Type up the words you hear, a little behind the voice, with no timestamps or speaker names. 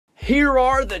Here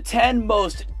are the 10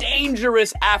 most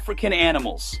dangerous African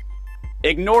animals.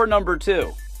 Ignore number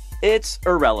 2. It's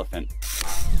irrelevant.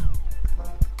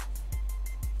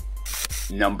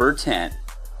 Number 10.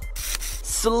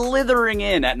 Slithering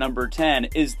in at number 10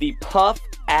 is the puff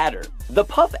adder. The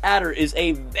puff adder is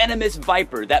a venomous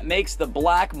viper that makes the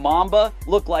black mamba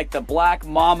look like the black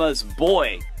mama's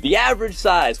boy. The average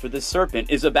size for this serpent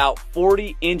is about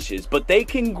 40 inches, but they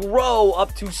can grow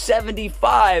up to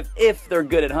 75 if they're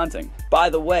good at hunting. By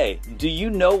the way, do you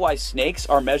know why snakes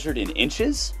are measured in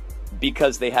inches?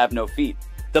 Because they have no feet.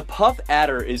 The puff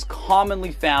adder is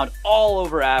commonly found all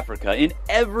over Africa in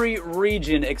every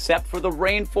region except for the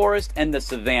rainforest and the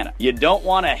savanna. You don't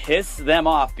want to hiss them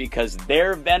off because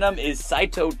their venom is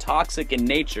cytotoxic in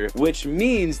nature, which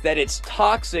means that it's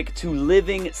toxic to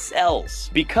living cells.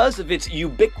 Because of its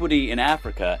ubiquity in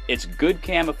Africa, its good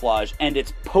camouflage, and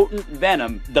its potent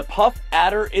venom, the puff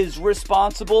adder is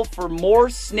responsible for more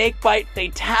snakebite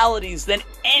fatalities than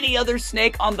any other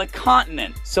snake on the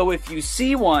continent. So if you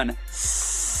see one,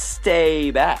 stay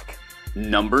back.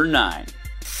 Number 9.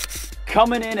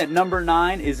 Coming in at number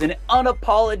 9 is an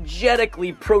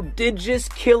unapologetically prodigious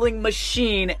killing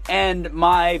machine and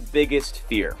my biggest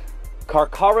fear.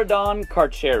 Carcharodon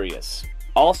carcharias,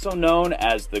 also known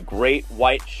as the great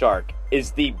white shark, is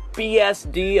the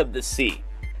BSD of the sea.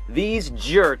 These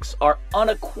jerks are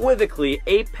unequivocally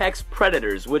apex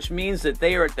predators, which means that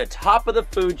they are at the top of the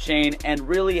food chain and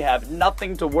really have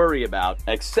nothing to worry about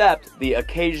except the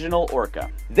occasional orca.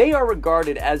 They are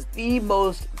regarded as the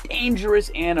most dangerous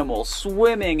animal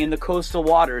swimming in the coastal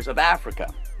waters of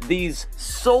Africa. These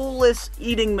soulless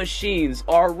eating machines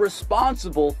are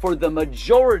responsible for the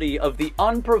majority of the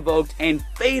unprovoked and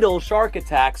fatal shark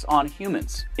attacks on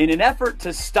humans. In an effort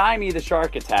to stymie the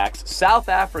shark attacks, South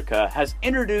Africa has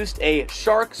introduced a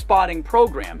shark spotting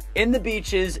program in the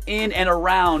beaches in and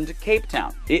around Cape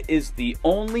Town. It is the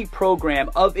only program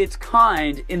of its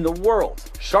kind in the world.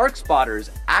 Shark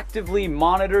spotters actively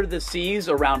monitor the seas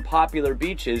around popular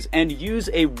beaches and use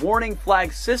a warning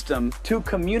flag system to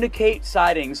communicate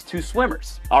sightings to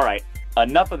swimmers. All right,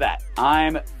 enough of that.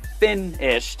 I'm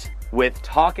finished with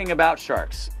talking about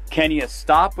sharks. Can you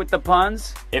stop with the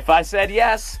puns? If I said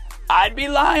yes, I'd be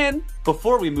lying.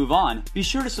 Before we move on, be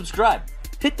sure to subscribe.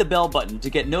 Hit the bell button to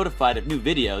get notified of new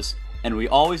videos, and we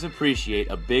always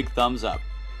appreciate a big thumbs up.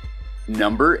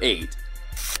 Number 8.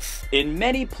 In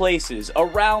many places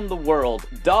around the world,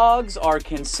 dogs are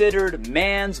considered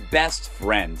man's best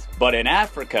friend. But in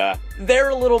Africa, they're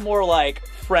a little more like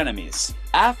frenemies.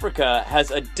 Africa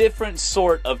has a different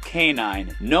sort of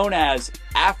canine known as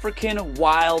African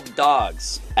wild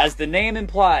dogs. As the name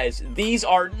implies, these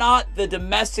are not the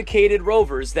domesticated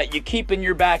rovers that you keep in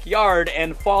your backyard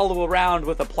and follow around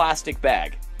with a plastic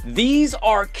bag. These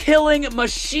are killing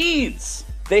machines.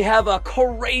 They have a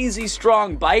crazy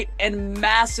strong bite and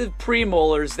massive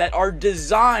premolars that are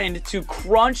designed to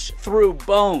crunch through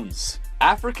bones.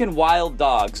 African wild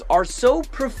dogs are so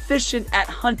proficient at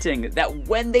hunting that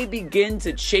when they begin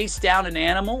to chase down an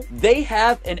animal, they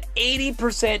have an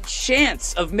 80%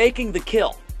 chance of making the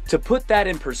kill. To put that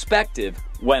in perspective,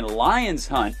 when lions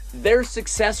hunt, their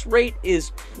success rate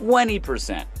is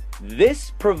 20%.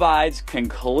 This provides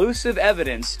conclusive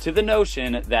evidence to the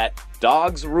notion that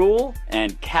dogs rule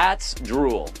and cats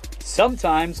drool.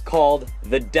 Sometimes called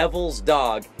the devil's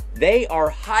dog, they are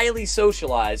highly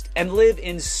socialized and live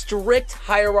in strict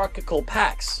hierarchical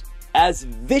packs. As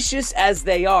vicious as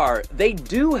they are, they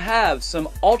do have some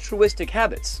altruistic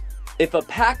habits. If a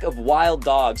pack of wild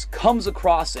dogs comes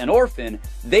across an orphan,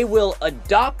 they will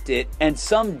adopt it and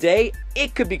someday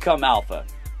it could become alpha.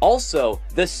 Also,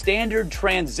 the standard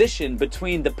transition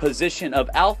between the position of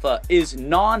alpha is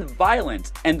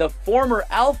non-violent and the former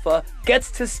alpha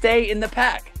gets to stay in the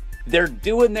pack. They're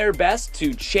doing their best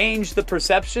to change the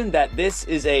perception that this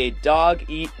is a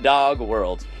dog-eat-dog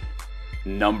world.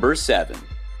 Number 7.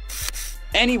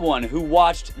 Anyone who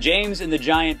watched James and the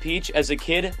Giant Peach as a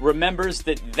kid remembers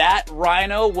that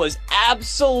rhino was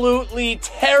absolutely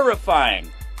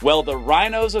terrifying. Well, the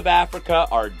rhinos of Africa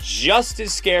are just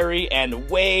as scary and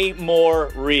way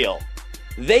more real.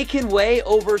 They can weigh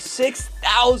over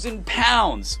 6,000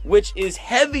 pounds, which is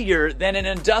heavier than an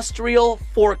industrial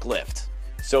forklift.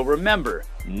 So remember,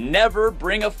 never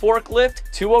bring a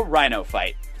forklift to a rhino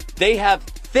fight. They have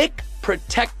thick,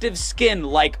 protective skin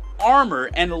like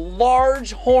armor and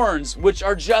large horns, which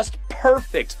are just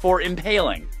perfect for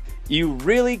impaling. You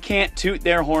really can't toot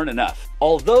their horn enough.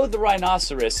 Although the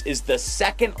rhinoceros is the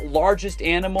second largest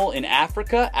animal in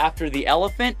Africa after the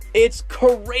elephant, it's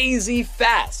crazy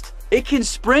fast. It can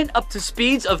sprint up to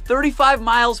speeds of 35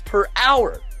 miles per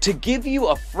hour. To give you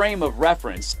a frame of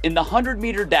reference, in the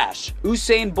 100-meter dash,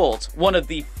 Usain Bolt, one of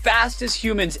the fastest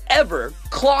humans ever,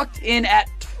 clocked in at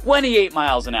 28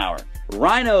 miles an hour.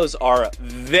 Rhinos are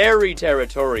very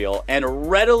territorial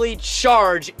and readily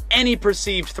charge any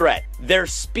perceived threat. Their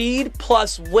speed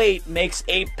plus weight makes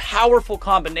a powerful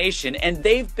combination, and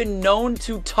they've been known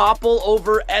to topple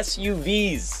over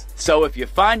SUVs. So if you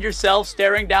find yourself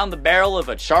staring down the barrel of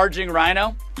a charging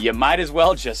rhino, you might as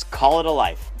well just call it a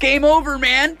life. Game over,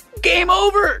 man! Game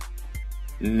over!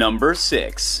 Number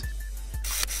 6.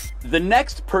 The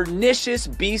next pernicious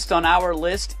beast on our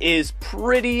list is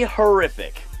pretty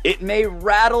horrific. It may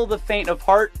rattle the faint of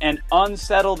heart and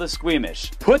unsettle the squeamish.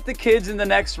 Put the kids in the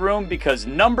next room because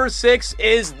number 6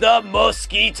 is the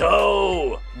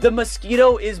mosquito. The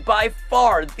mosquito is by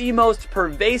far the most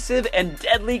pervasive and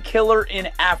deadly killer in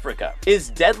Africa.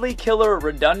 Is deadly killer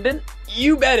redundant?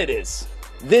 You bet it is.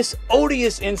 This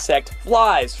odious insect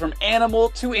flies from animal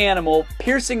to animal,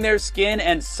 piercing their skin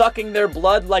and sucking their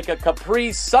blood like a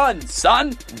Capri Sun,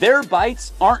 son! Their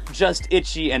bites aren't just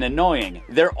itchy and annoying,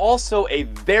 they're also a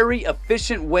very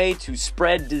efficient way to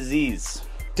spread disease.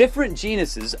 Different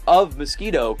genuses of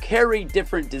mosquito carry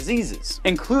different diseases,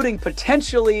 including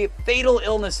potentially fatal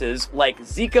illnesses like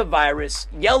Zika virus,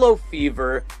 yellow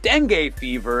fever, dengue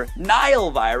fever,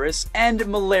 Nile virus, and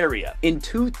malaria. In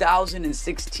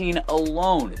 2016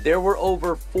 alone, there were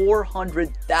over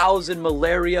 400,000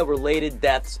 malaria-related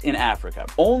deaths in Africa.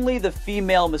 Only the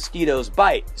female mosquitoes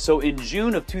bite, so in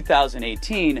June of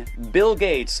 2018, Bill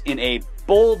Gates, in a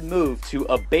bold move to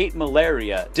abate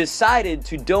malaria, decided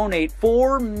to donate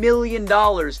 $4 million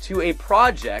to a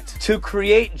project to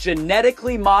create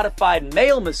genetically modified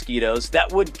male mosquitoes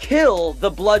that would kill the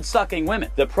blood-sucking women.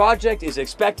 The project is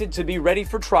expected to be ready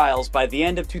for trials by the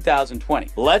end of 2020.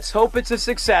 Let's hope it's a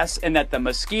success and that the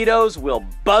mosquitoes will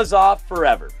buzz off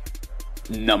forever.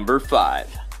 Number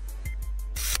 5.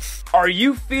 Are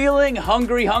you feeling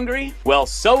hungry? Well,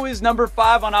 so is number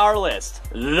 5 on our list,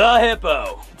 the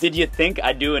hippo. Did you think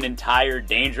I'd do an entire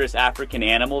dangerous African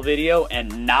animal video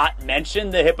and not mention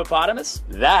the hippopotamus?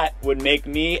 That would make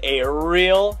me a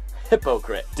real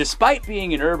hypocrite. Despite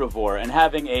being an herbivore and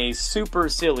having a super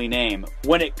silly name,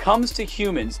 when it comes to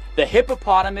humans, the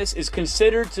hippopotamus is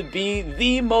considered to be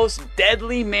the most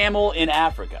deadly mammal in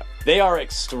Africa. They are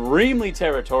extremely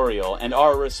territorial and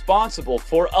are responsible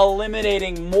for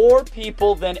eliminating more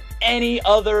people than any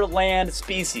other land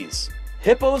species.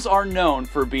 Hippos are known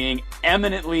for being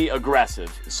eminently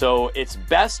aggressive, so it's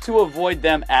best to avoid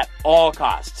them at all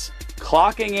costs.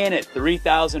 Clocking in at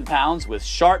 3,000 pounds with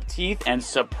sharp teeth and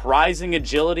surprising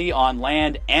agility on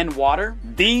land and water,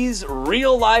 these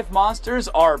real-life monsters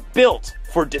are built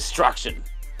for destruction.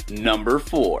 Number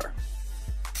 4.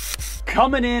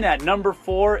 Coming in at number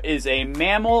 4 is a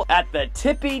mammal at the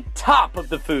tippy top of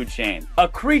the food chain. A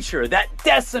creature that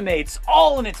decimates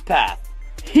all in its path.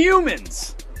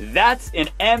 Humans! That's an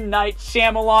M. Night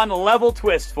Shyamalan level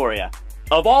twist for you.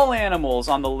 Of all animals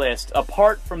on the list,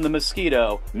 apart from the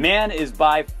mosquito, man is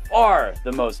by far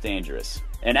the most dangerous.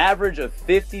 An average of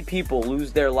 50 people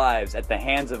lose their lives at the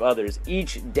hands of others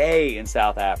each day in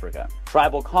South Africa.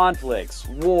 Tribal conflicts,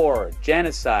 war,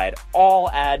 genocide, all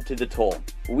add to the toll.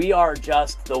 We are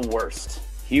just the worst.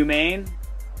 Humane?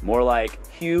 More like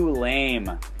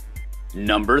Hugh-lame.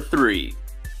 Number 3.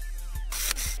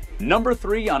 Number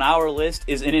 3 on our list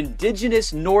is an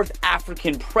indigenous North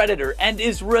African predator and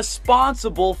is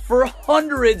responsible for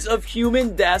hundreds of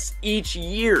human deaths each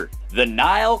year. The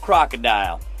Nile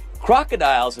crocodile.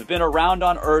 Crocodiles have been around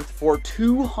on Earth for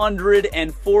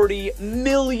 240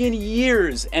 million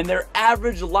years, and their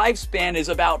average lifespan is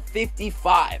about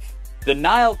 55. The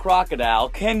Nile crocodile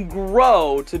can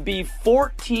grow to be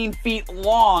 14 feet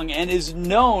long and is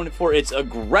known for its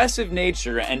aggressive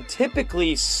nature and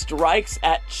typically strikes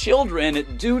at children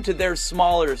due to their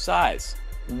smaller size.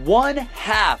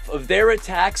 1/2 of their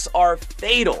attacks are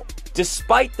fatal.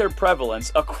 Despite their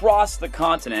prevalence across the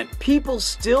continent, people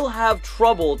still have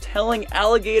trouble telling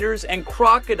alligators and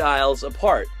crocodiles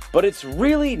apart. But it's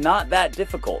really not that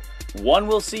difficult. One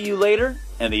will see you later,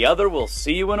 and the other will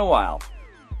see you in a while.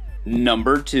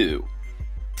 Number 2.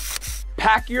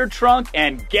 Pack your trunk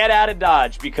and get out of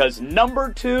Dodge because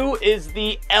number 2 is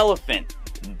the elephant.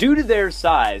 Due to their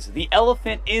size, the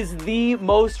elephant is the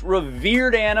most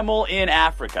revered animal in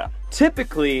Africa.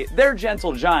 Typically, they're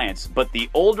gentle giants, but the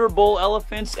older bull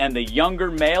elephants and the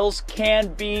younger males can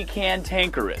be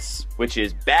cantankerous, which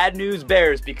is bad news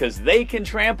bears because they can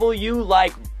trample you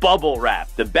like bubble wrap.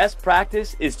 The best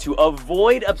practice is to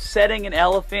avoid upsetting an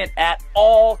elephant at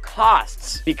all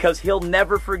costs because he'll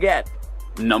never forget.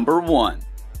 Number 1.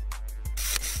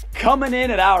 Coming in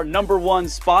at our #1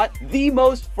 spot, the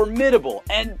most formidable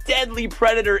and deadly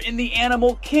predator in the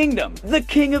animal kingdom, the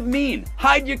king of mean.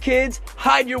 Hide your kids,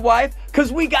 hide your wife,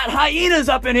 cause we got hyenas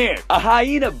up in here. A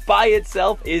hyena by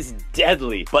itself is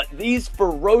deadly, but these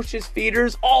ferocious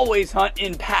feeders always hunt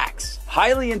in packs.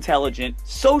 Highly intelligent,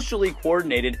 socially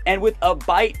coordinated, and with a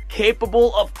bite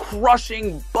capable of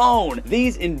crushing bone.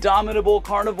 These indomitable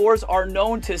carnivores are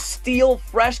known to steal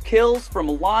fresh kills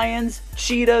from lions,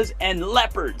 cheetahs, and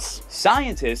leopards.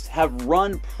 Scientists have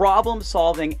run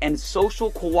problem-solving and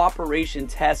social cooperation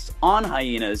tests on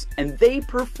hyenas, and they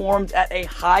performed at a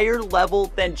higher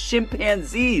level than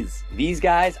chimpanzees. These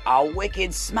guys are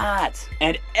wicked smart.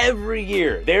 And every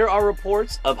year, there are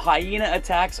reports of hyena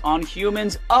attacks on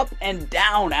humans up and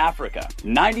down Africa.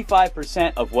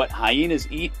 95% of what hyenas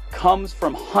eat comes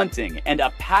from hunting, and a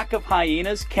pack of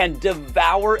hyenas can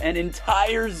devour an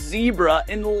entire zebra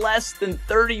in less than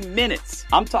 30 minutes.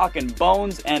 I'm talking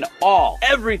bones and all,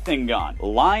 everything gone.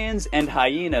 Lions and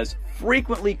hyenas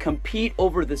frequently compete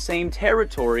over the same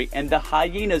territory, and the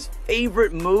hyena's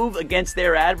favorite move against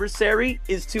their adversary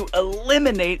is to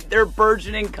eliminate their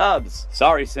burgeoning cubs.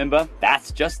 Sorry, Simba,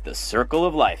 that's just the circle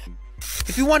of life.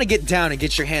 If you want to get down and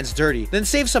get your hands dirty, then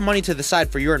save some money to the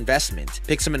side for your investment.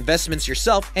 Pick some investments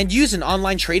yourself and use an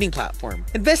online trading platform.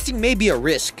 Investing may be a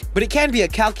risk, but it can be a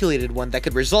calculated one that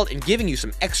could result in giving you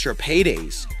some extra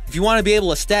paydays. If you want to be able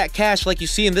to stack cash like you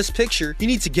see in this picture, you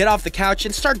need to get off the couch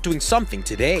and start doing something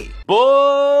today.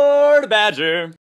 Bored Badger.